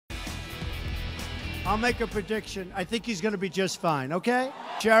I'll make a prediction. I think he's going to be just fine, okay?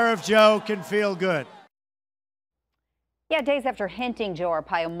 Sheriff Joe can feel good. Yeah, days after hinting Joe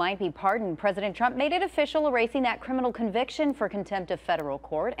Arpaio might be pardoned, President Trump made it official, erasing that criminal conviction for contempt of federal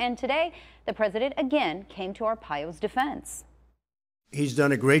court. And today, the president again came to Arpaio's defense. He's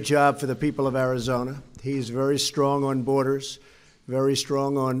done a great job for the people of Arizona. He's very strong on borders, very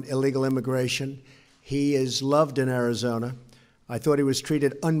strong on illegal immigration. He is loved in Arizona. I thought he was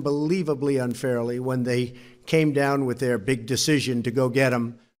treated unbelievably unfairly when they came down with their big decision to go get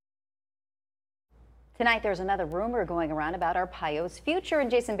him. Tonight, there's another rumor going around about Arpaio's future, and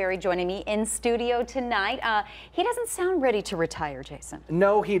Jason Berry joining me in studio tonight. He doesn't sound ready to retire, Jason.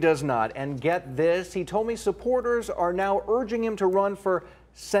 No, he does not. And get this, he told me supporters are now urging him to run for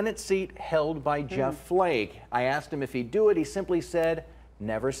Senate seat held by Jeff Flake. I asked him if he'd do it. He simply said,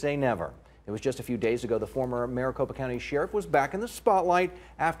 never say never. It was just a few days ago the former Maricopa County Sheriff was back in the spotlight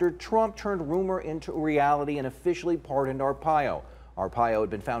after Trump turned rumor into reality and officially pardoned Arpaio. Arpaio had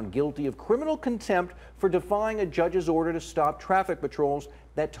been found guilty of criminal contempt for defying a judge's order to stop traffic patrols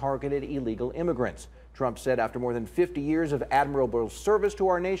that targeted illegal immigrants. Trump said after more than 50 years of admirable service to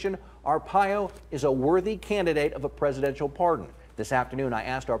our nation, Arpaio is a worthy candidate of a presidential pardon. This afternoon, I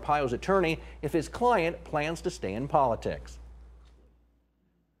asked Arpaio's attorney if his client plans to stay in politics.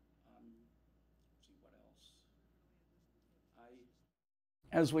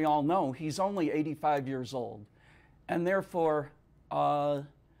 As we all know, he's only 85 years old, and therefore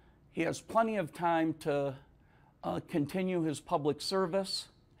he has plenty of time to continue his public service,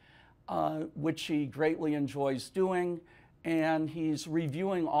 which he greatly enjoys doing, and he's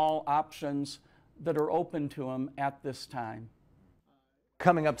reviewing all options that are open to him at this time.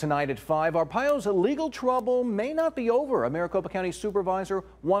 Coming up tonight at 5, Arpaio's legal trouble may not be over. A Maricopa County supervisor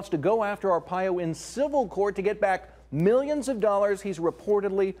wants to go after Arpaio in civil court to get back millions of dollars he's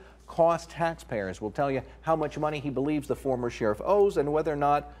reportedly cost taxpayers. We'll tell you how much money he believes the former sheriff owes and whether or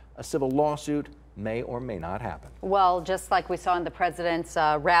not a civil lawsuit may or may not happen. Well, just like we saw in the president's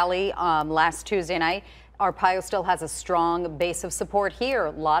rally last Tuesday night, Arpaio still has a strong base of support here.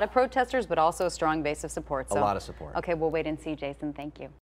 A lot of protesters, but also a strong base of support. So, a lot of support. Okay, we'll wait and see, Jason. Thank you.